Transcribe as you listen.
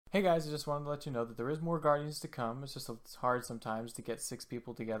Hey guys, I just wanted to let you know that there is more Guardians to come. It's hard sometimes to get 6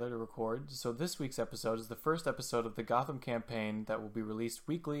 people together to record. So this week's episode is the first episode of the Gotham campaign that will be released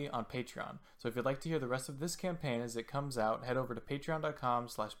weekly on Patreon. So if you'd like to hear the rest of this campaign as it comes out, head over to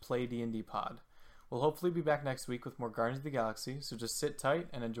patreon.com/playdndpod. We'll hopefully be back next week with more Guardians of the Galaxy, so just sit tight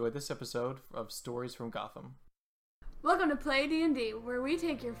and enjoy this episode of Stories from Gotham. Welcome to Play D&D, where we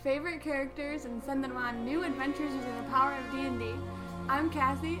take your favorite characters and send them on new adventures using the power of D&D. I'm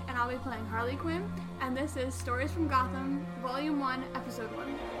Cassie, and I'll be playing Harley Quinn, and this is Stories from Gotham, Volume 1, Episode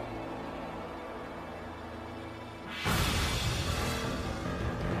 1.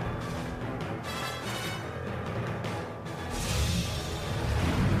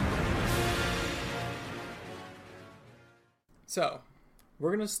 So, we're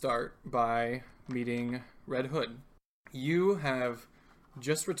going to start by meeting Red Hood. You have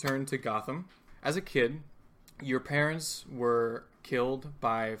just returned to Gotham. As a kid, your parents were killed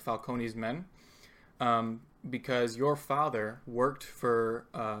by Falcone's men because your father worked for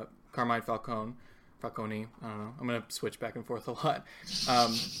Carmine Falcone, I don't know, I'm going to switch back and forth a lot,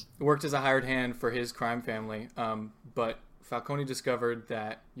 worked as a hired hand for his crime family, but Falcone discovered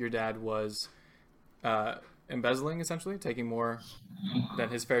that your dad was embezzling, essentially, taking more than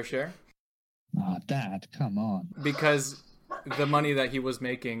his fair share. Oh, Dad, come on. Because the money that he was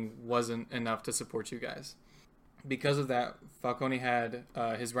making wasn't enough to support you guys. Because of that, Falcone had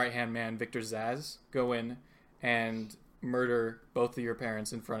his right-hand man, Victor Zsasz, go in and murder both of your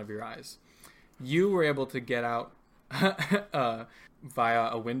parents in front of your eyes. You were able to get out via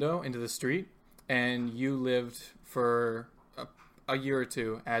a window into the street, and you lived for a year or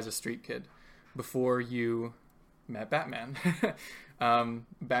two as a street kid before you met Batman.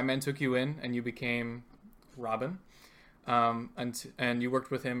 Batman took you in, and you became Robin, and you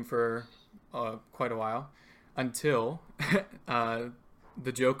worked with him for quite a while. Until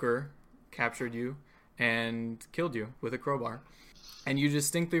the Joker captured you and killed you with a crowbar. And you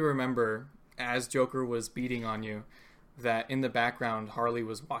distinctly remember, as Joker was beating on you, that in the background, Harley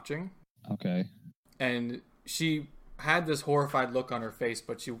was watching. Okay. And she had this horrified look on her face,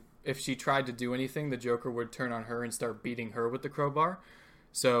 but if she tried to do anything, the Joker would turn on her and start beating her with the crowbar.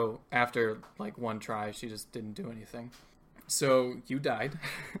 So after, one try, she just didn't do anything. So you died,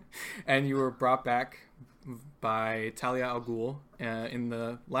 and you were brought back by Talia al Ghul in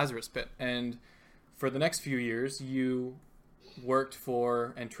the Lazarus Pit. And for the next few years, you worked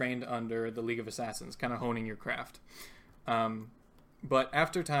for and trained under the League of Assassins, kind of honing your craft. But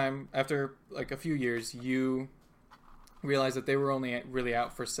after a few years, you realized that they were only really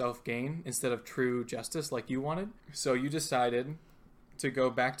out for self-gain instead of true justice like you wanted. So you decided to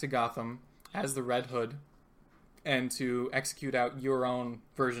go back to Gotham as the Red Hood and to execute out your own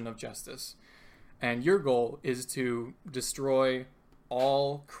version of justice. And your goal is to destroy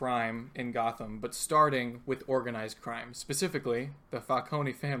all crime in Gotham, but starting with organized crime, specifically the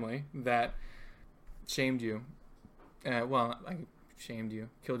Falcone family that shamed you. Shamed you,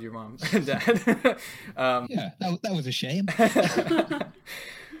 killed your mom and dad. Yeah, that was a shame.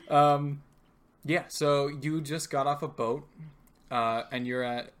 Yeah, so you just got off a boat, and you're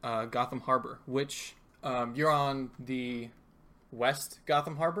at Gotham Harbor, which you're on the West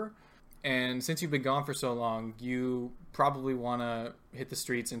Gotham Harbor. And since you've been gone for so long, you probably want to hit the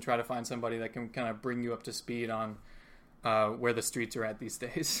streets and try to find somebody that can kind of bring you up to speed on where the streets are at these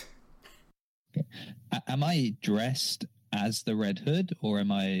days. Okay. Am I dressed as the Red Hood, or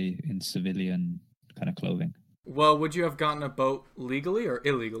am I in civilian kind of clothing? Well, would you have gotten a boat legally or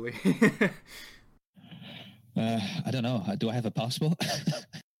illegally? I don't know. Do I have a passport?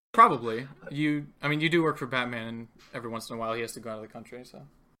 Probably. You do work for Batman, and every once in a while he has to go out of the country, so...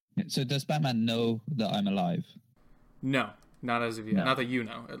 So does Batman know that I'm alive? No, not as of yet. No. Not that you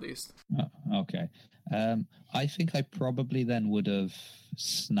know, at least. Oh, okay. I think I probably then would have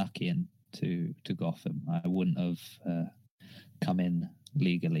snuck in to Gotham. I wouldn't have come in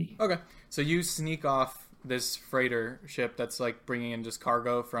legally. Okay, so you sneak off this freighter ship that's bringing in just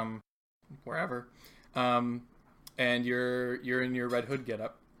cargo from wherever, and you're in your Red Hood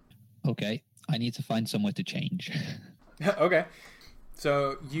getup. Okay, I need to find somewhere to change. Okay.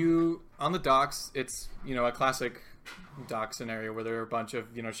 So you, on the docks, it's, a classic dock scenario where there are a bunch of,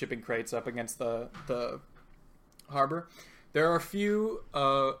 shipping crates up against the harbor. There are a few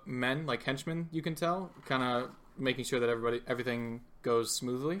men, like henchmen, you can tell, kind of making sure that everything goes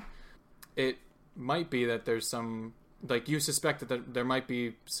smoothly. It might be that there's some, you suspect that there might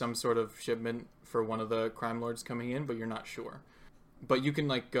be some sort of shipment for one of the crime lords coming in, but you're not sure. But you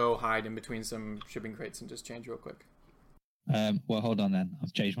can, go hide in between some shipping crates and just change real quick. Well, hold on then.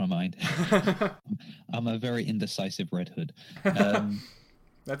 I've changed my mind. I'm a very indecisive Red Hood.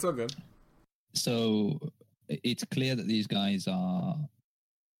 That's all good. So it's clear that these guys are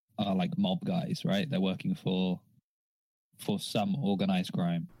like mob guys, right? They're working for some organized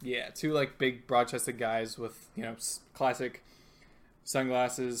crime. Yeah, two like big broad-chested guys with classic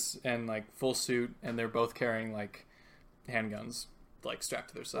sunglasses and like full suit, and they're both carrying like handguns like strapped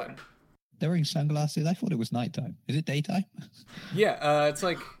to their side. They're wearing sunglasses. I thought it was nighttime. Is it daytime? Yeah, it's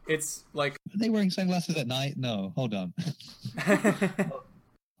like Are they wearing sunglasses at night? No, hold on.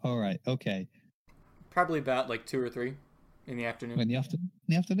 All right, okay. probably about like 2 or 3 in the afternoon. In the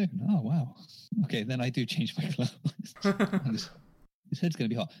afternoon. Oh wow. Okay, then I do change my clothes. This head's gonna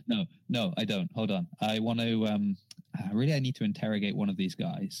be hot. No, I don't. Hold on. I want to. I need to interrogate one of these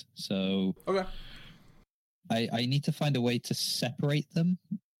guys. So Okay. I need to find a way to separate them.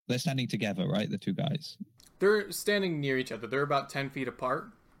 They're standing together, right? The two guys. They're standing near each other. They're about 10 feet apart.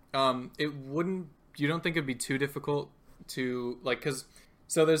 You don't think it'd be too difficult to because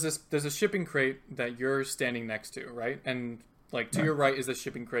so there's a shipping crate that you're standing next to, right? And like to your right is the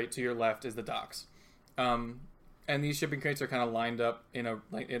shipping crate, to your left is the docks. And these shipping crates are kind of lined up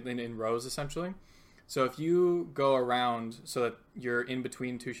in rows essentially. So if you go around so that you're in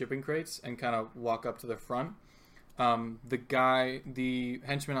between two shipping crates and kind of walk up to the front, the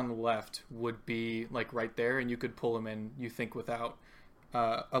henchman on the left would be like right there, and you could pull him in, you think, without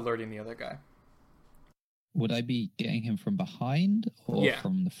alerting the other guy. Would I be getting him from behind or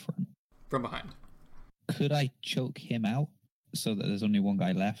from the front? From behind. Could I choke him out so that there's only one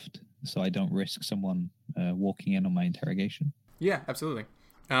guy left, so I don't risk someone walking in on my interrogation? Yeah, absolutely.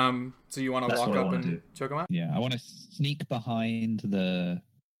 So you want to walk up and choke him out? Yeah, I want to sneak behind the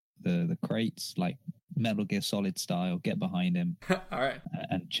crates, like Metal Gear Solid style, get behind him. All right.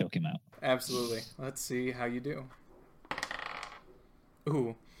 And choke him out. Absolutely. Let's see how you do.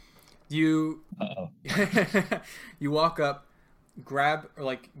 Ooh. You you walk up,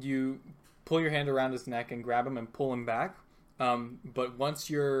 you pull your hand around his neck and grab him and pull him back. But once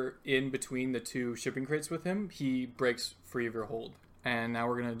you're in between the two shipping crates with him, he breaks free of your hold. And now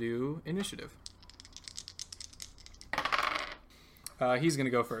we're going to do initiative. He's going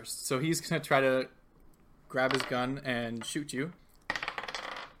to go first. So he's going to try to grab his gun and shoot you.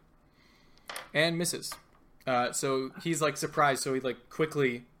 And misses. So he's like surprised. So he like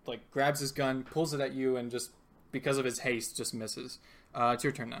quickly grabs his gun, pulls it at you, and just because of his haste, just misses. It's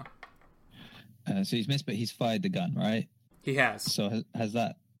your turn now. So he's missed, but he's fired the gun, right? He has. So has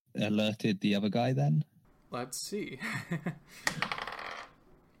that alerted the other guy then? Let's see.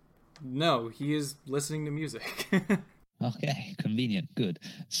 No, he is listening to music. Okay, convenient, good.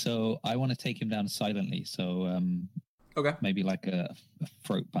 So I want to take him down silently. So okay, maybe like a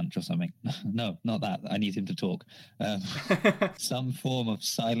throat punch or something. No, not that. I need him to talk. Some form of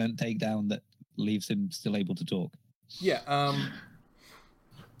silent takedown that leaves him still able to talk. Yeah.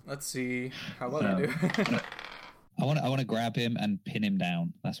 Let's see how well you do. I want to grab him and pin him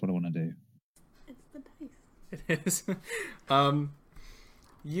down. That's what I want to do. It's the dice. It is.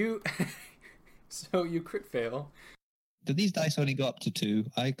 So you crit fail. Do these dice only go up to 2?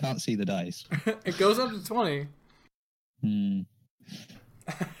 I can't see the dice. It goes up to 20.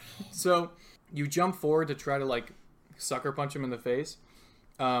 So you jump forward to try to sucker punch him in the face.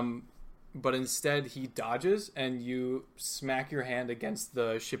 But instead he dodges and you smack your hand against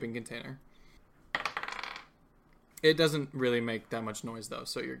the shipping container. It doesn't really make that much noise though,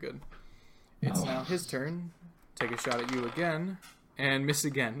 so you're good. It's now his turn. Take a shot at you again and miss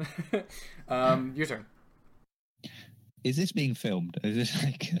again. Your turn. Is this being filmed? Is this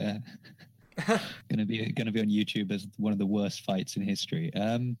gonna be on YouTube as one of the worst fights in history?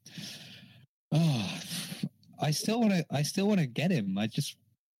 I still want to get him. I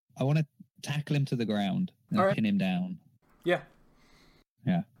want to tackle him to the ground and pin him down. Yeah.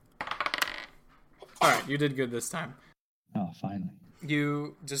 Yeah. All right, you did good this time. Oh, finally.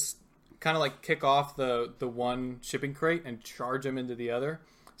 You just kind of kick off the one shipping crate and charge him into the other.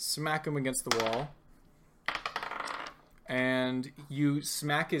 Smack him against the wall. And you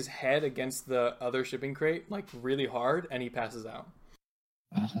smack his head against the other shipping crate really hard, and he passes out.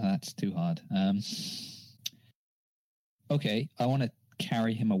 That's too hard. Okay, I want to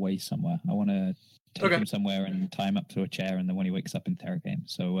carry him away somewhere. I want to take him somewhere and tie him up to a chair, and then when he wakes up, interrogate him.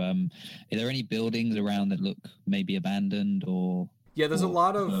 So, are there any buildings around that look maybe abandoned or? Yeah, there's a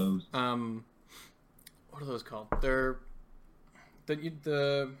lot of what are those called? They're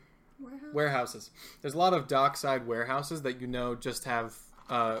the warehouses. There's a lot of dockside warehouses that just have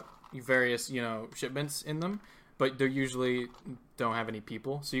various shipments in them, but they usually don't have any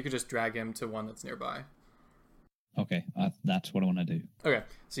people. So you could just drag him to one that's nearby. Okay, that's what I want to do. Okay,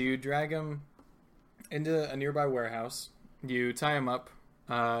 so you drag him into a nearby warehouse. You tie him up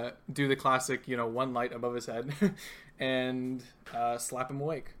do the classic, one light above his head, and slap him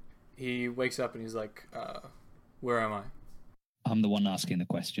awake. He wakes up and he's like, where am I? I'm the one asking the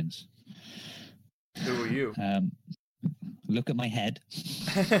questions. Who are you? Look at my head.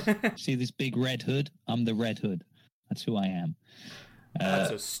 See this big red hood? I'm the Red Hood. That's who I am.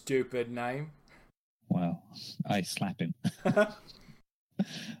 That's a stupid name. Well, I slap him.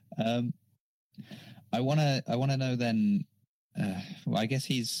 I wanna know then. I guess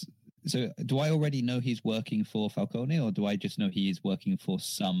he's. So, do I already know he's working for Falcone, or do I just know he is working for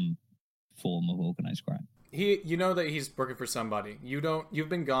some form of organized crime? You know that he's working for somebody. You've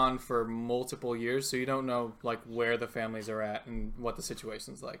been gone for multiple years, so you don't know like where the families are at and what the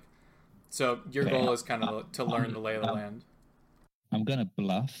situation's like. So your goal is kind of to learn the lay of the land. I'm gonna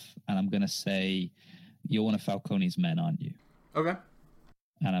bluff, and I'm gonna say you're one of Falcone's men, aren't you? Okay.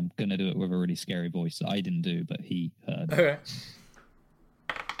 And I'm gonna do it with a really scary voice that I didn't do, but he heard. Okay.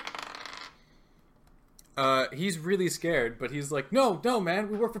 He's really scared, but he's like, no,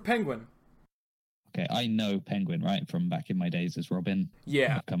 man, we work for Penguin. Okay, I know Penguin, right, from back in my days as Robin.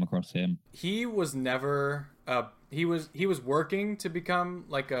 Yeah, I've come across him. He was never. He was working to become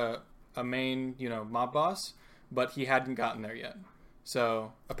like a main, mob boss, but he hadn't gotten there yet.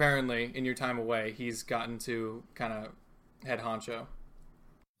 So apparently, in your time away, he's gotten to kind of head honcho.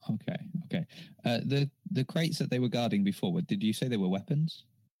 Okay. The crates that they were guarding before, did you say they were weapons?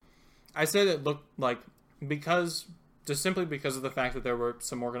 I said it looked like simply because of the fact that there were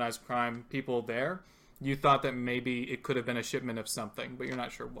some organized crime people there, you thought that maybe it could have been a shipment of something, but you're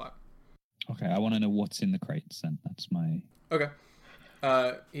not sure what. Okay, I want to know what's in the crates then. That's my... Okay.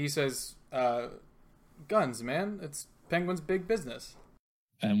 He says, guns, man. It's Penguin's big business.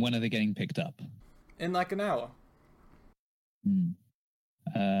 And when are they getting picked up? In like an hour.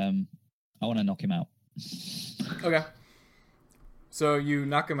 I want to knock him out. Okay. So you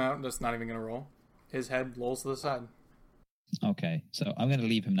knock him out, that's not even going to roll. His head rolls to the side. Okay, so I'm going to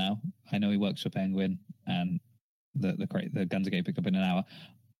leave him now. I know he works for Penguin, and the guns are getting picked up in an hour.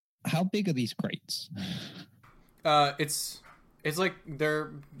 How big are these crates? It's like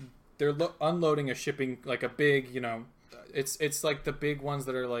they're unloading a shipping, like a big, it's like the big ones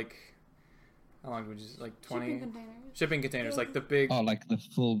that are like, how long would you like 20 shipping containers, like the big. Oh, like the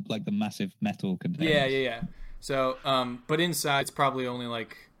full, like the massive metal containers. Yeah. So, but inside it's probably only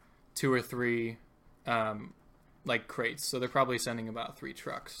like 2 or 3, like crates. So they're probably sending about 3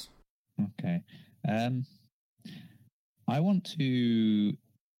 trucks. Okay. I want to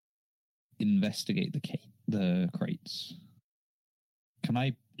investigate the crates. Can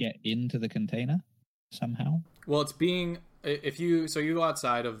I get into the container somehow? Well, it's being you go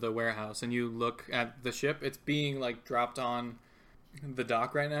outside of the warehouse and you look at the ship. It's being like dropped on the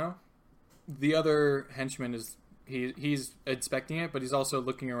dock right now. The other henchman is he's inspecting it, but he's also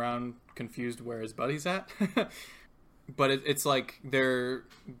looking around confused where his buddy's at. But it's like they're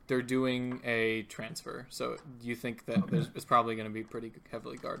doing a transfer, so you think that it's probably going to be pretty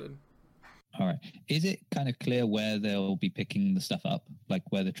heavily guarded. All right. Is it kind of clear where they'll be picking the stuff up, like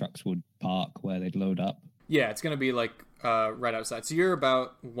where the trucks would park, where they'd load up? Yeah, it's going to be like right outside. So you're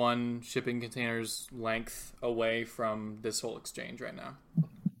about 1 shipping container's length away from this whole exchange right now.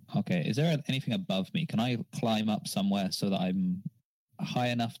 Okay. Is there anything above me? Can I climb up somewhere so that I'm high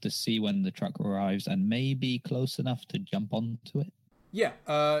enough to see when the truck arrives and maybe close enough to jump onto it? Yeah.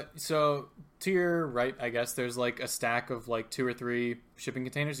 So to your right, I guess there's like a stack of like 2 or 3 shipping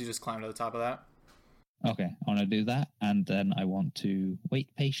containers. You just climb to the top of that. Okay, I want to do that, and then I want to wait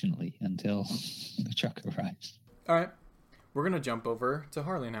patiently until the truck arrives. All right. We're going to jump over to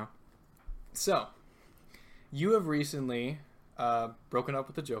Harley now. So, you have recently broken up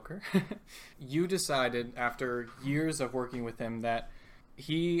with the Joker. You decided, after years of working with him, that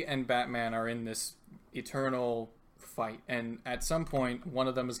he and Batman are in this eternal fight, and at some point, one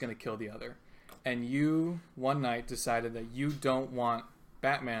of them is going to kill the other. And you, one night, decided that you don't want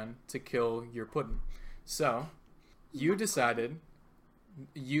Batman to kill your puddin'. So, you decided,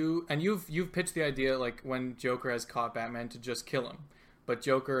 you've pitched the idea, like, when Joker has caught Batman, to just kill him. But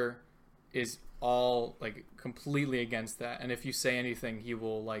Joker is all, like, completely against that. And if you say anything, he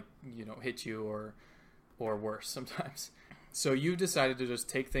will, like, hit you or worse sometimes. So you decided to just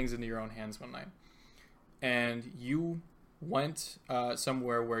take things into your own hands one night. And you went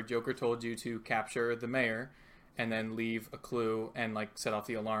somewhere where Joker told you to capture the mayor and then leave a clue and like set off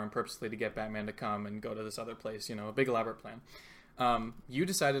the alarm purposely to get Batman to come and go to this other place, a big elaborate plan. You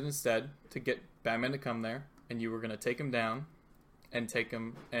decided instead to get Batman to come there, and you were going to take him down and take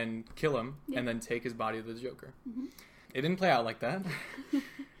him and kill him, and then take his body to the Joker. Mm-hmm. It didn't play out like that.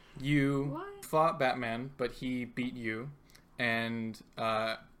 You fought Batman, but he beat you, and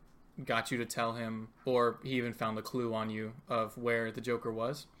got you to tell him, or he even found the clue on you of where the Joker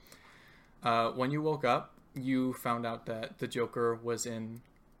was. When you woke up, you found out that the Joker was in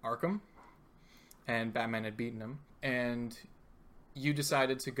Arkham, and Batman had beaten him. And you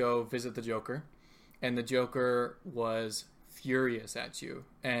decided to go visit the Joker, and the Joker was furious at you.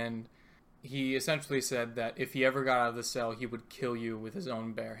 And he essentially said that if he ever got out of the cell, he would kill you with his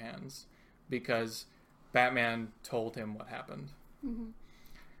own bare hands, because Batman told him what happened. Mm-hmm.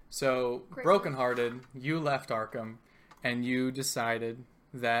 So, brokenhearted, you left Arkham, and you decided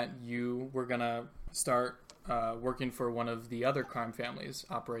that you were going to start working for one of the other crime families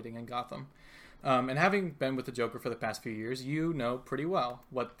operating in Gotham. And having been with the Joker for the past few years, you know pretty well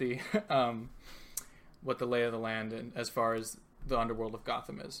what the lay of the land and as far as the underworld of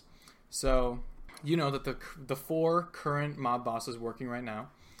Gotham is. So, you know that the 4 current mob bosses working right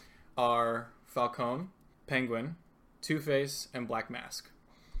now are Falcone, Penguin, Two-Face, and Black Mask.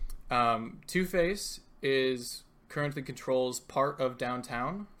 Two-Face currently controls part of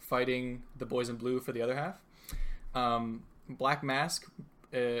downtown, fighting the Boys in Blue for the other half. Black Mask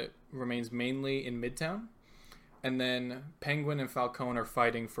remains mainly in Midtown, and then Penguin and Falcone are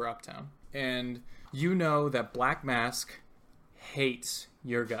fighting for Uptown. And you know that Black Mask hates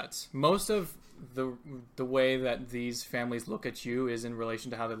your guts. Most of the way that these families look at you is in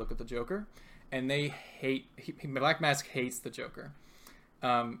relation to how they look at the Joker, and Black Mask hates the Joker.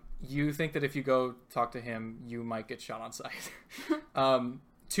 You think that if you go talk to him, you might get shot on sight.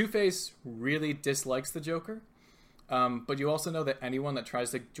 Two-Face really dislikes the Joker, but you also know that anyone that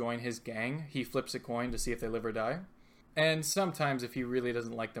tries to join his gang, he flips a coin to see if they live or die. And sometimes, if he really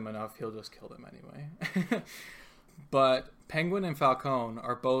doesn't like them enough, he'll just kill them anyway. But Penguin and Falcone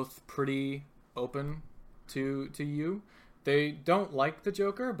are both pretty open to you. They don't like the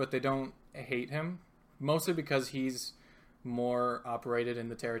Joker, but they don't hate him, mostly because he's more operated in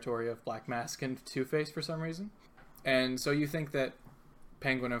the territory of Black Mask and Two-Face for some reason. And so you think that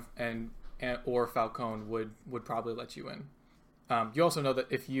Penguin or Falcone would probably let you in. You also know that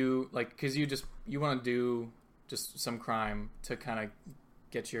if you because you want to do just some crime to kind of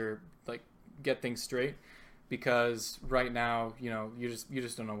get things straight, because right now you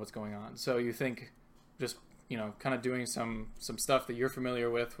just don't know what's going on. So you think just kind of doing some stuff that you're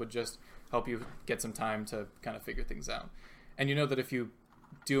familiar with would just help you get some time to kind of figure things out. And you know that if you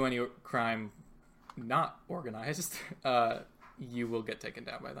do any crime not organized, you will get taken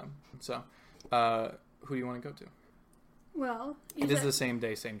down by them. So, who do you want to go to? Well, it is the same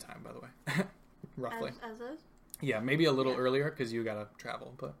day, same time, by the way. Roughly. As is? Yeah, maybe a little earlier because you gotta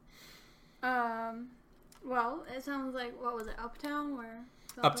travel, but. Well, it sounds like, what was it, Uptown, where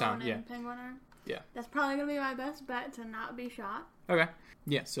Uptown, and Penguin are? Yeah. That's probably gonna be my best bet to not be shot. Okay.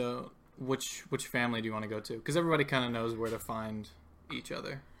 Yeah. So, which family do you want to go to? Because everybody kind of knows where to find each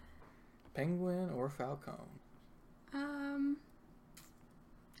other. Penguin or Falcone?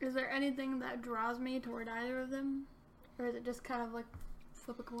 Is there anything that draws me toward either of them? Or is it just kind of like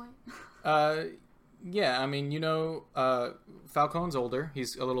flip a coin? Yeah, I mean, Falcone's older.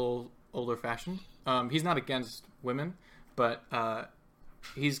 He's a little older fashioned. He's not against women, but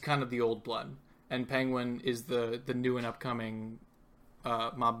he's kind of the old blood. And Penguin is the new and upcoming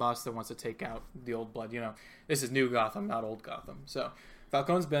mob boss that wants to take out the old blood. This is new Gotham, not old Gotham. So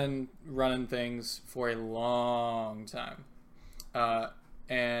Falcone's been running things for a long time.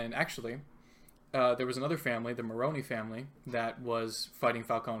 And actually, there was another family, the Maroni family, that was fighting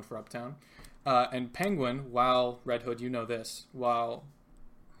Falcone for Uptown. And Penguin, while Red Hood, while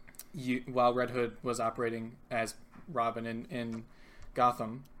Red Hood was operating as Robin in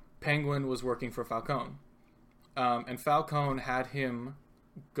Gotham, Penguin was working for Falcone. And Falcone had him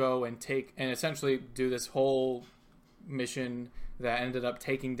go and essentially do this whole mission that ended up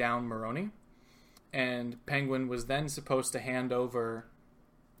taking down Maroni. And Penguin was then supposed to hand over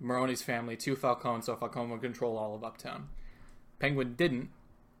Maroni's family to Falcone so Falcone would control all of Uptown. Penguin didn't,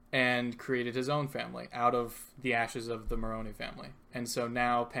 and created his own family out of the ashes of the Maroni family. And so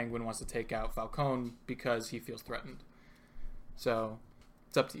now Penguin wants to take out Falcone because he feels threatened. So,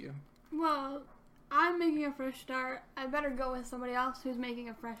 it's up to you. Well, I'm making a fresh start. I better go with somebody else who's making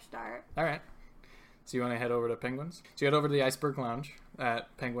a fresh start. All right. So you want to head over to Penguin's? So you head over to the Iceberg Lounge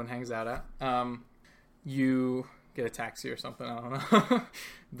that Penguin hangs out at. You get a taxi or something, I don't know.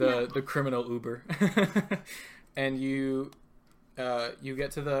 the criminal Uber. And you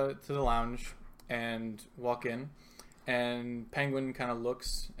get to the lounge and walk in, and Penguin kind of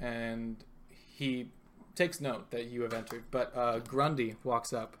looks and he takes note that you have entered. But Grundy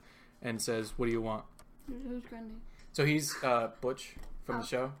walks up and says, "What do you want?" Who's Grundy? So he's Butch from the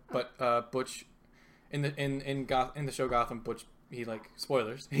show, but Butch in the show Gotham, Butch, he like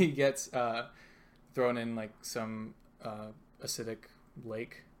spoilers. He gets thrown in like some acidic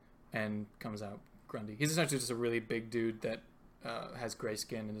lake and comes out Grundy. He's essentially just a really big dude that has gray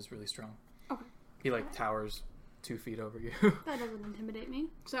skin and is really strong. Okay. He like towers 2 feet over you. That doesn't intimidate me.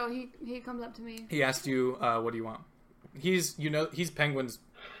 So he comes up to me. He asked you, "What do you want?" He's Penguin's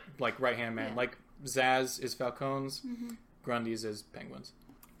like right hand man. Yeah. Like Zaz is Falcone's, Grundy's is Penguin's.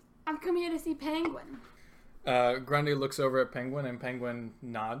 I've come here to see Penguin. Grundy looks over at Penguin, and Penguin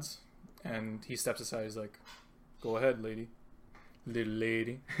nods, and he steps aside. He's like, "Go ahead, lady, little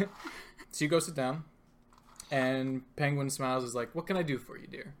lady." So you go sit down, and Penguin smiles. Is like, "What can I do for you,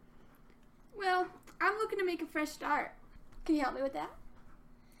 dear?" Well, I'm looking to make a fresh start. Can you help me with that?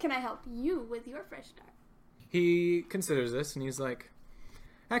 Can I help you with your fresh start? He considers this, and he's like,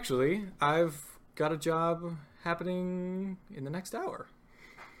 "Actually, I've got a job happening in the next hour."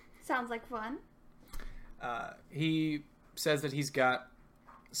 Sounds like fun. He says that he's got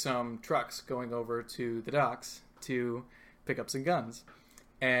some trucks going over to the docks to pick up some guns,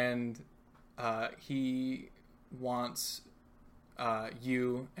 and he wants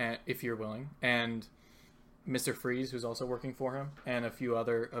you, if you're willing, and Mr. Freeze, who's also working for him, and a few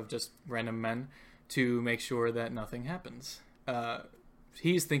other of just random men to make sure that nothing happens.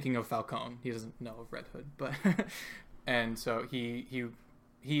 He's thinking of Falcone. He doesn't know of Red Hood, but and so he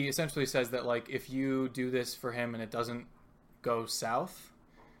essentially says that like if you do this for him and it doesn't go south,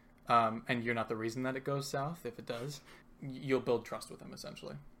 and you're not the reason that it goes south, if it does, you'll build trust with him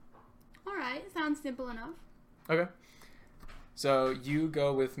essentially. All right, sounds simple enough. Okay. So you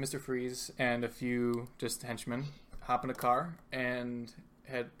go with Mr. Freeze and a few just henchmen, hop in a car and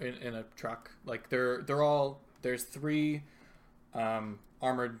head in a truck. Like they're all, there's 3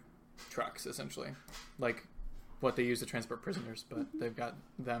 armored trucks essentially, like what they use to transport prisoners, but they've got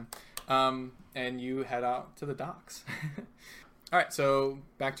them. And you head out to the docks. All right, so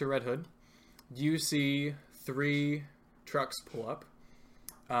back to Red Hood. You see 3 trucks pull up,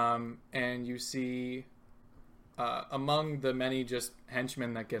 and you see among the many just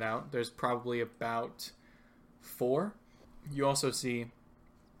henchmen that get out, there's probably about 4. You also see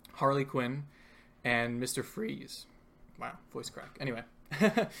Harley Quinn and Mr. Freeze. Wow, voice crack. Anyway,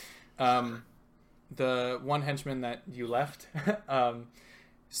 the one henchman that you left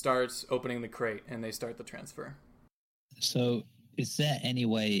starts opening the crate, and they start the transfer. So, is there any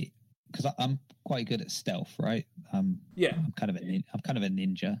way? Because I'm quite good at stealth, right? Yeah, I'm kind of a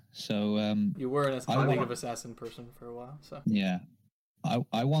ninja. So you were a League of Assassin person for a while. So yeah,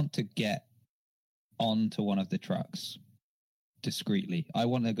 I want to get onto one of the trucks discreetly. I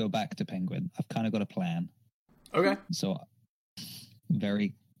want to go back to Penguin. I've kind of got a plan. Okay. So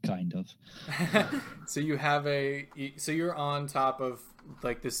very kind of. So you have so you're on top of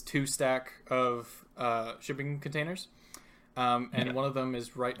like this 2 stack of shipping containers. And one of them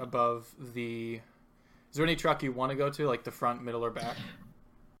is right above the... Is there any truck you want to go to, like the front, middle, or back?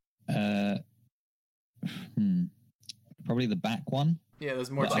 Probably the back one. Yeah,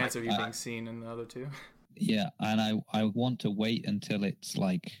 there's more chance of you being seen in the other 2. Yeah, and I want to wait until it's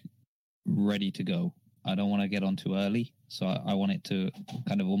like ready to go. I don't want to get on too early, so I want it to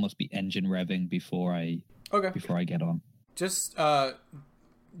kind of almost be engine revving before I get on. Just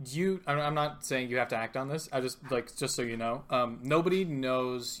I'm not saying you have to act on this. I just so you know, nobody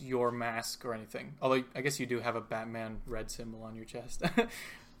knows your mask or anything. Although I guess you do have a Batman red symbol on your chest.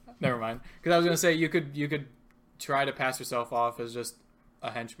 Never mind. Because I was gonna say you could try to pass yourself off as just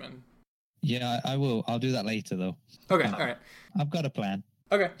a henchman. Yeah, I will. I'll do that later though. Okay. All right. I've got a plan.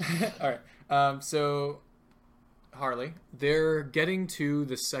 Okay. All right. So Harley, they're getting to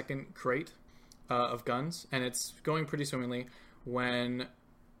the second crate of guns, and it's going pretty swimmingly when.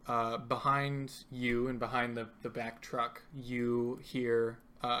 Behind you and behind the back truck, you hear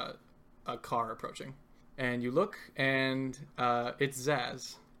a car approaching, and you look, and it's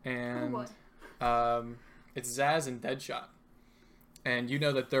Zaz, and it's Zaz and Deadshot, and you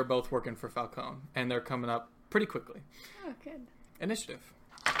know that they're both working for Falcone, and they're coming up pretty quickly. Oh, good. Initiative.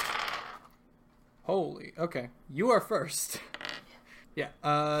 Holy, okay, you are first. Yeah.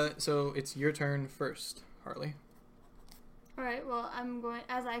 So it's your turn first, Harley. Alright, well, I'm going,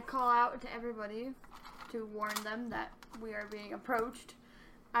 as I call out to everybody to warn them that we are being approached,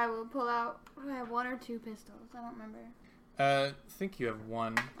 I will pull out, I have 1 or 2 pistols, I don't remember. I think you have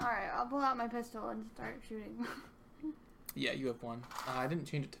 1. Alright, I'll pull out my pistol and start shooting. Yeah, you have 1. I didn't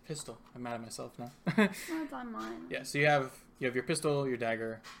change it to pistol. I'm mad at myself now. Well, it's on mine. Yeah, so you have your pistol, your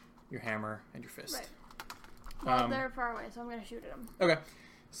dagger, your hammer, and your fist. Right. Well, they're far away, so I'm going to shoot at them. Okay.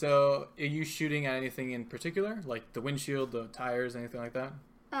 So, are you shooting at anything in particular? Like the windshield, the tires, anything like that?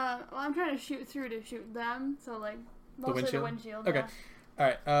 Well, I'm trying to shoot through to shoot them, so like mostly the windshield. Okay. Yeah. All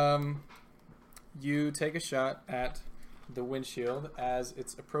right. You take a shot at the windshield as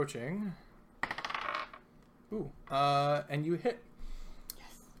it's approaching. Ooh. And you hit.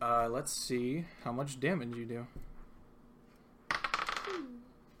 Yes. Let's see how much damage you do.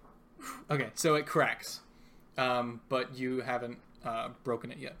 Okay, so it cracks, but you haven't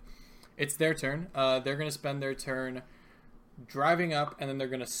broken it yet. It's their turn. They're going to spend their turn driving up, and then they're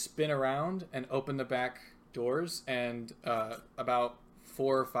going to spin around and open the back doors, and about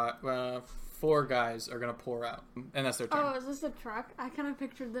four guys are going to pour out, and that's their turn. Oh, is this a truck? I kind of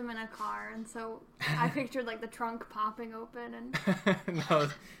pictured them in a car, and so I pictured like the trunk popping open and. No,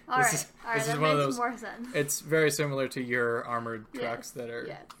 this is that one of makes those. More sense. It's very similar to your armored trucks that are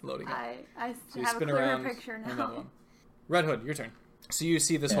loading up. I So you have spin a clearer around. picture now. Another one. Red Hood, your turn. So you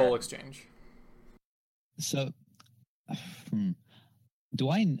see this whole exchange. So, do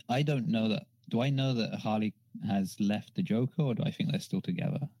I don't know that. Do I know that Harley has left the Joker, or do I think they're still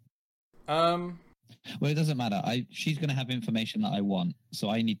together? Well, it doesn't matter. She's going to have information that I want, so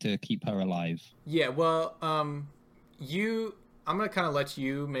I need to keep her alive. Yeah, well, I'm going to kind of let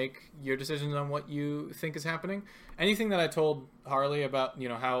you make your decisions on what you think is happening. Anything that I told Harley about,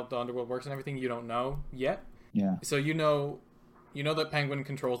 how the underworld works and everything, you don't know yet. Yeah. So you know that Penguin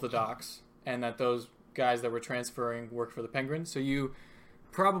controls the docks, and that those guys that were transferring work for the Penguin. So you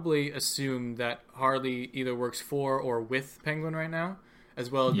probably assume that Harley either works for or with Penguin right now, as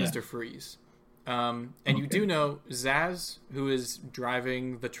well as Mr. Freeze. And you do know Zaz, who is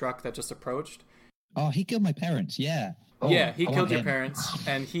driving the truck that just approached. Oh, he killed my parents. Yeah. Yeah, he killed your parents,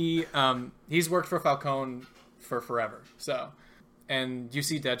 and he's worked for Falcone for forever. So, and you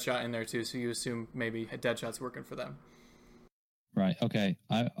see Deadshot in there too, so you assume maybe Deadshot's working for them. Right. Okay.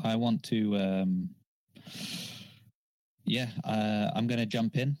 I want to. I'm gonna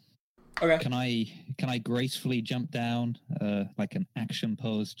jump in. Okay. Can I gracefully jump down, like an action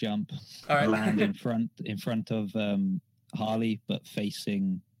pose jump, all right. land in front of Harley, but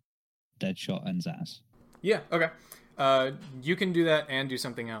facing Deadshot and Zaz? Yeah. Okay. You can do that and do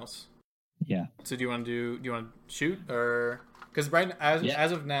something else. Yeah. So do you want to shoot, or because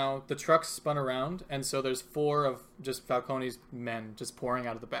as of now the truck's spun around, and so there's 4 of just Falcone's men just pouring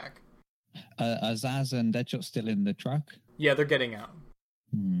out of the back. Are Zaz and Deadshot still in the truck? Yeah, they're getting out.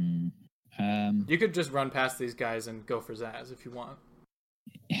 You could just run past these guys and go for Zaz if you want.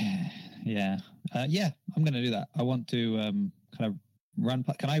 Yeah. I'm going to do that. I want to kind of run.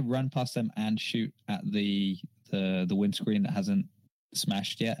 Can I run past them and shoot at the windscreen that hasn't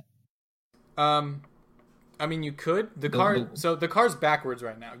smashed yet? I mean, you could. So the car's backwards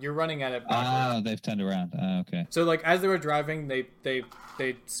right now. You're running at it backwards. They've turned around. Okay. So like as they were driving, they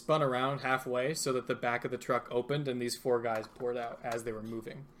spun around halfway so that the back of the truck opened and these 4 guys poured out as they were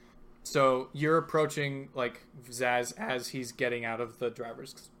moving. So you're approaching like Zaz as he's getting out of the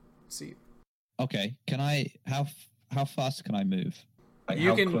driver's seat. Okay. Can I? How fast can I move? Like,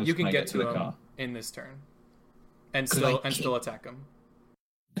 you can get to him in this turn, and still attack him.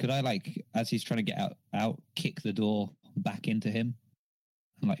 Could I, like, as he's trying to get out, kick the door back into him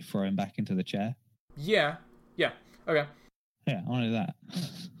and, like, throw him back into the chair? Yeah. Okay. Yeah, I want to do that.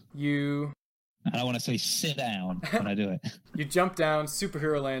 And I want to say sit down when I do it. You jump down,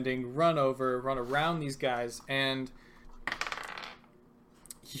 superhero landing, run around these guys, and...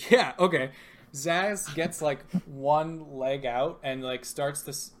 Yeah, okay. Zaz gets, like, one leg out and, like, starts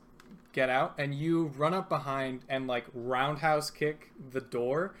to get out, and you run up behind and like roundhouse kick the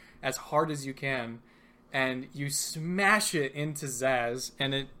door as hard as you can, and you smash it into Zaz,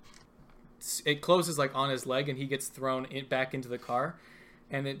 and it closes like on his leg, and he gets thrown back into the car,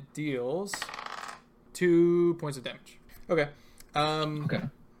 and it deals 2 points of damage. Okay. Okay.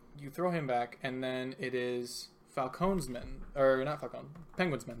 You throw him back, and then it is Penguin's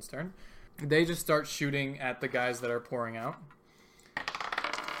men's turn. They just start shooting at the guys that are pouring out.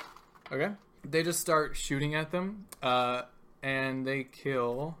 Okay. They just start shooting at them, and they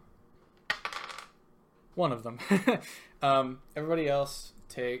kill one of them. Everybody else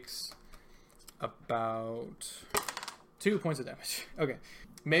takes about 2 points of damage. Okay.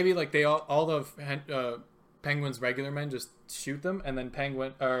 Maybe like all the Penguin's regular men just shoot them, and then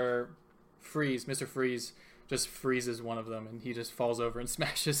Mr. Freeze just freezes one of them, and he just falls over and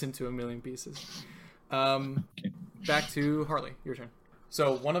smashes into a million pieces. Back to Harley. Your turn.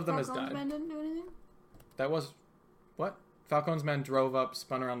 So one of them has died. Falcone's men didn't do anything? That was what? Falcone's men drove up,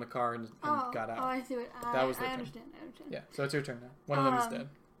 spun around the car, and got out. Oh, I see what. That was their I turn. understand. Yeah, so it's your turn now. One of them is dead.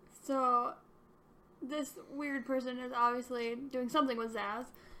 So this weird person is obviously doing something with Zaz.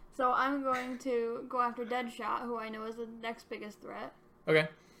 So I'm going to go after Deadshot, who I know is the next biggest threat. Okay.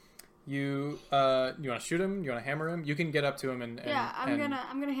 You you want to shoot him? You want to hammer him? You can get up to him and yeah, I'm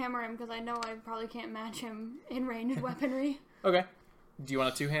gonna hammer him because I know I probably can't match him in ranged weaponry. Okay. Do you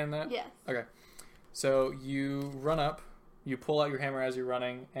want to 2-hand that? Yes. Okay. So you run up, you pull out your hammer as you're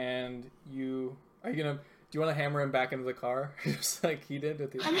running, and do you want to hammer him back into the car, just like he did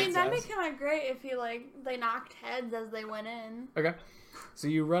with the? I mean, that'd be kind of great if they knocked heads as they went in. Okay. So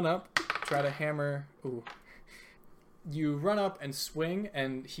you run up, try to hammer. Ooh. You run up and swing,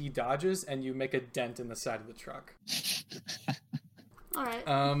 and he dodges, and you make a dent in the side of the truck. All right.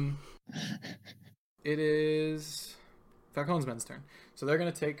 It is Falcone's men's turn. So they're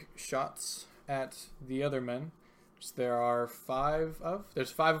going to take shots at the other men. So there are 5 of.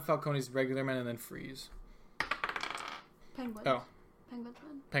 There's 5 of Falcone's regular men and then Freeze. Penguins. Oh. Penguins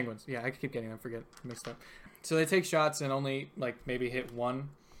men. Penguins. Yeah, I keep getting them mixed up. So they take shots and only, maybe hit 1.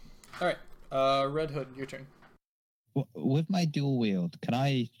 All right. Red Hood, your turn. With my dual wield, can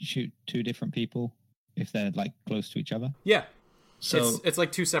I shoot 2 different people if they're, close to each other? Yeah. So it's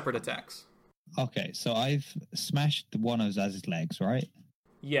like 2 separate attacks. Okay, so I've smashed one of Zaz's legs, right?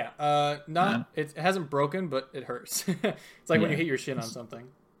 Yeah. It hasn't broken, but it hurts. It's like when you hit your shin on something.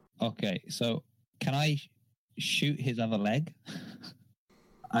 Okay, so can I shoot his other leg?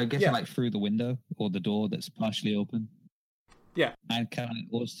 I guess through the window or the door that's partially open. Yeah. And can I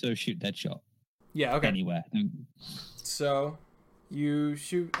also shoot Deadshot? Yeah, okay. Anywhere. So you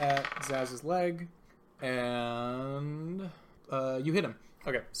shoot at Zaz's leg and you hit him.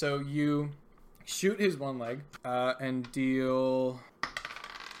 Okay, so you shoot his one leg and deal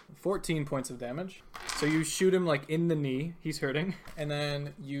 14 points of damage. So you shoot him in the knee, he's hurting, and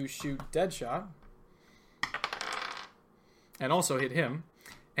then you shoot Deadshot and also hit him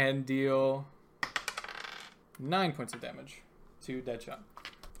and deal 9 points of damage to Deadshot.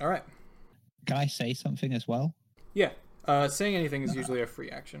 All right. Can I say something as well? Yeah. Saying anything is usually a free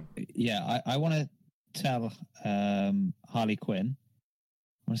action. Yeah, I want to tell Harley Quinn.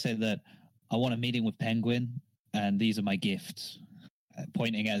 I want to say that I want a meeting with Penguin, and these are my gifts.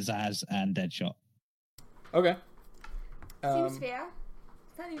 Pointing at Zaz and Deadshot. Okay. Seems fair.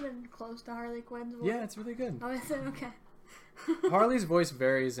 Is that even close to Harley Quinn's voice? Yeah, it's really good. Oh, is it? Okay. Harley's voice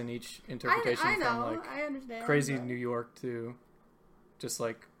varies in each interpretation I know. from I understand. crazy New York to just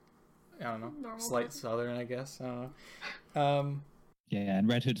I don't know, normal slight person. Southern, I guess. I don't know. Yeah, and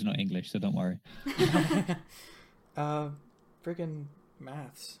Red Hood's not English, so don't worry. Freaking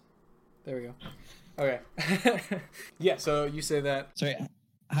maths. There we go. Okay. Yeah, so you say that. Sorry,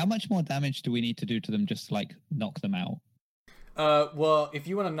 how much more damage do we need to do to them just to knock them out? Well, if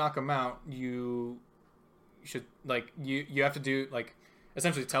you want to knock them out, you should you have to do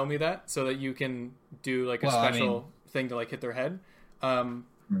essentially tell me that so that you can do a special thing to hit their head.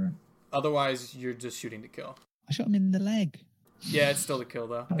 Otherwise, you're just shooting to kill. I shot him in the leg. Yeah, it's still to kill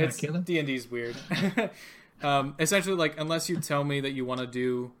though. It's D&D's weird. Essentially, unless you tell me that you want to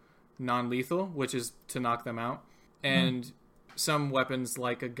do non-lethal, which is to knock them out, and some weapons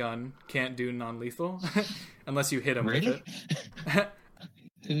like a gun can't do non-lethal unless you hit them with it.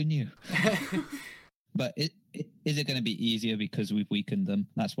 Who knew? But is it going to be easier because we've weakened them?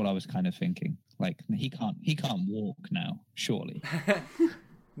 That's what I was kind of thinking. He can't walk now, surely.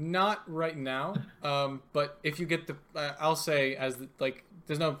 Not right now. But if you get I'll say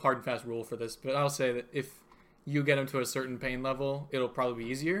there's no hard and fast rule for this, but I'll say that if you get him to a certain pain level, it'll probably be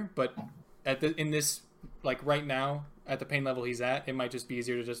easier. But in this right now at the pain level he's at, it might just be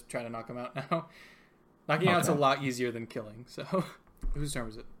easier to just try to knock him out now. Knocking out's a lot easier than killing. So whose turn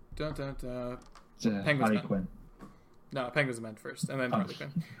was it? Penguin's men. No, Penguin's men first, and then Harley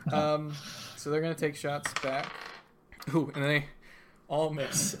Quinn. So they're gonna take shots back. Ooh, and they all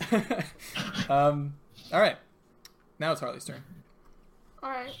miss. All right, now it's Harley's turn. All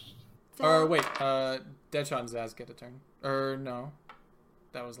right. So... Or wait, Deadshot and Zaz get a turn. Or no,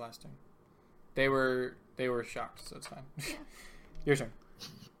 that was last turn. They were shocked, so it's fine. Yeah. Your turn.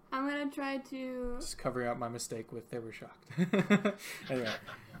 I'm gonna try to Just covering up my mistake with they were shocked. Anyway,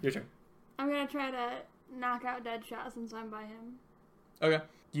 your turn. I'm gonna try to knock out Deadshot since I'm by him. Okay.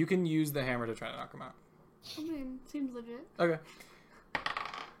 You can use the hammer to try to knock him out. I mean, seems legit. Okay.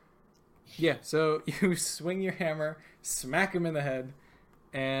 Yeah, so you swing your hammer, smack him in the head,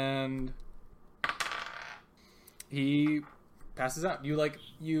 and he passes out.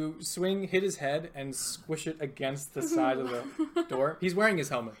 You swing, hit his head, and squish it against the side of the door. He's wearing his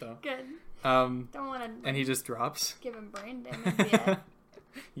helmet though. Good. Don't want to. And he just drops. Give him brain damage yet.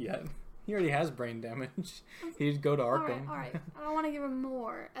 Yet. He already has brain damage. He'd go to Arkham. All right. I don't want to give him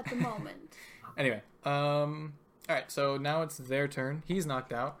more at the moment. Anyway, all right. So now it's their turn. He's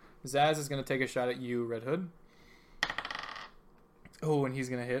knocked out. Zaz is going to take a shot at you, Red Hood. Oh, and he's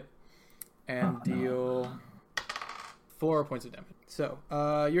going to hit. and deal 4 points of damage. So,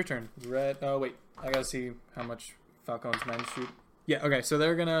 your turn. Red. Oh, wait. I gotta see how much Falcon's men shoot. Yeah, okay. So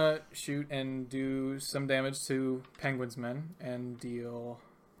they're gonna shoot and do some damage to Penguin's men and deal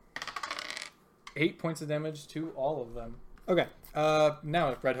 8 points of damage to all of them. Okay.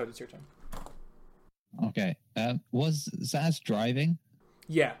 Now, Red Hood, it's your turn. Okay. Was Zaz driving?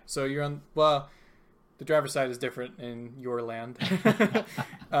 Yeah. So you're on. Well, the driver's side is different in your land.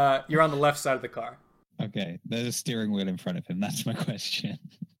 You're on the left side of the car. Okay. There's a steering wheel in front of him. That's my question.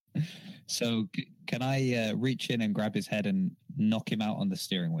 So can I reach in and grab his head and knock him out on the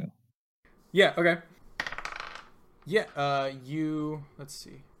steering wheel? Yeah. Okay. Yeah. You. Let's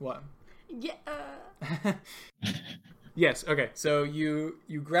see. What? Yeah. Yes. Okay. So you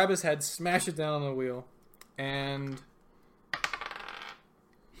grab his head, smash it down on the wheel, and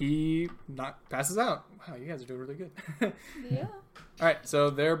he passes out. Wow, you guys are doing really good. Yeah. All right. So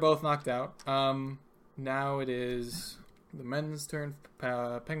they're both knocked out. Now it is the men's turn.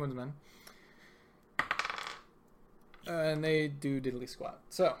 Penguin's men. And they do diddly squat.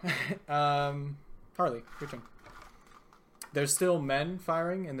 So, Harley, your turn. There's still men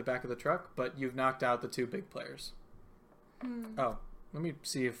firing in the back of the truck, but you've knocked out the two big players. Oh, let me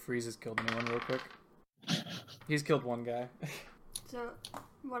see if Freeze has killed anyone real quick. He's killed one guy. So,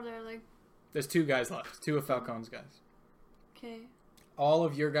 what are there, like... There's two guys left. Two of Falcon's guys. Okay. All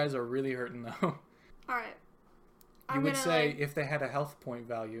of your guys are really hurting, though. Alright. You would say if they had a health point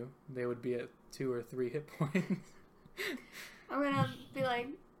value, they would be at 2 or 3 hit points. I'm gonna be like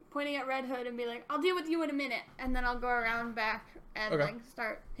pointing at Red Hood and be like, I'll deal with you in a minute, and then I'll go around back and like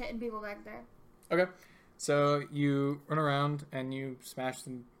start hitting people back there. Okay. So you run around and you smash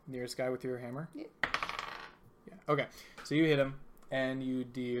the nearest guy with your hammer? Yeah. Yeah. Okay. So you hit him and you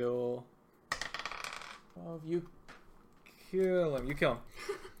deal 12. You kill him. You kill him.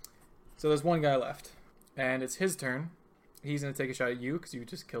 So there's one guy left. And it's his turn. He's going to take a shot at you because you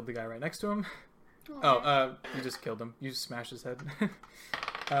just killed the guy right next to him. You just killed him. You just smashed his head.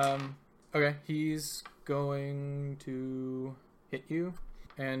 Okay, he's going to hit you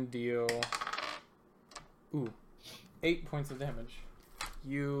and deal 8 points of damage.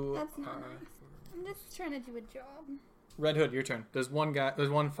 That's not nice. I'm just trying to do a job. Red Hood, your turn. There's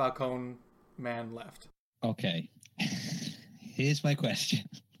one Falcone man left. Okay. Here's my question.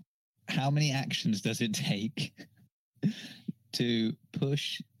 How many actions does it take to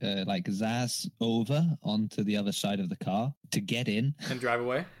push Zaz over onto the other side of the car to get in and drive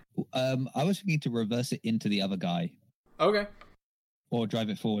away? I was thinking to reverse it into the other guy. Okay. Or drive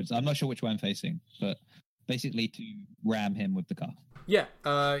it forwards. I'm not sure which way I'm facing, but basically to ram him with the car. Yeah,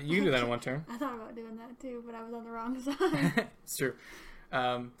 you can do that in one turn. I thought about doing that too, but I was on the wrong side. It's true.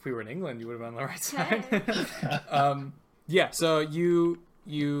 If we were in England, you would have been on the right side. Yeah, so you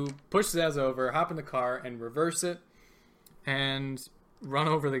push Zaz over, hop in the car, and reverse it, and run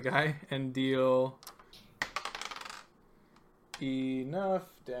over the guy and deal enough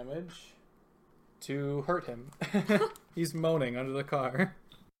damage to hurt him. He's moaning under the car.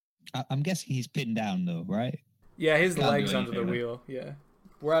 I'm guessing he's pinned down, though, right? Yeah, his leg's under the wheel. Yeah.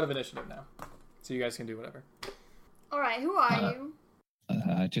 We're out of initiative now, so you guys can do whatever. All right, who are you?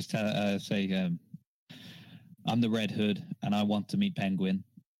 Just say, I'm the Red Hood, and I want to meet Penguin.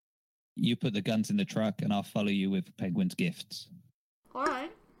 You put the guns in the truck, and I'll follow you with Penguin's gifts. All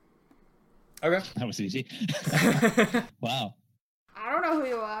right. Okay. That was easy. Wow. I don't know who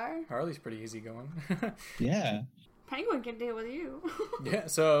you are. Harley's pretty easy going. Yeah. Penguin can deal with you. Yeah,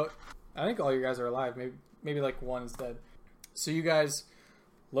 so I think all you guys are alive. Maybe like one is dead. So you guys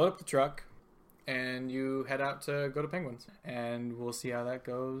load up the truck, and you head out to go to Penguins. And we'll see how that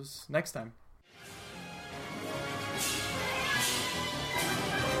goes next time.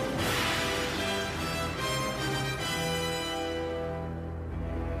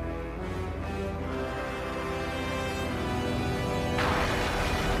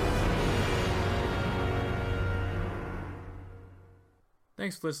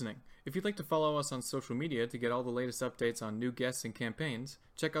 Thanks for listening. If you'd like to follow us on social media to get all the latest updates on new guests and campaigns,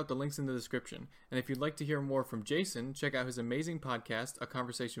 check out the links in the description. And if you'd like to hear more from Jason, check out his amazing podcast, A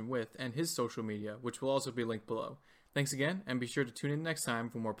Conversation With, and his social media, which will also be linked below. Thanks again, and be sure to tune in next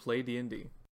time for more Play D&D.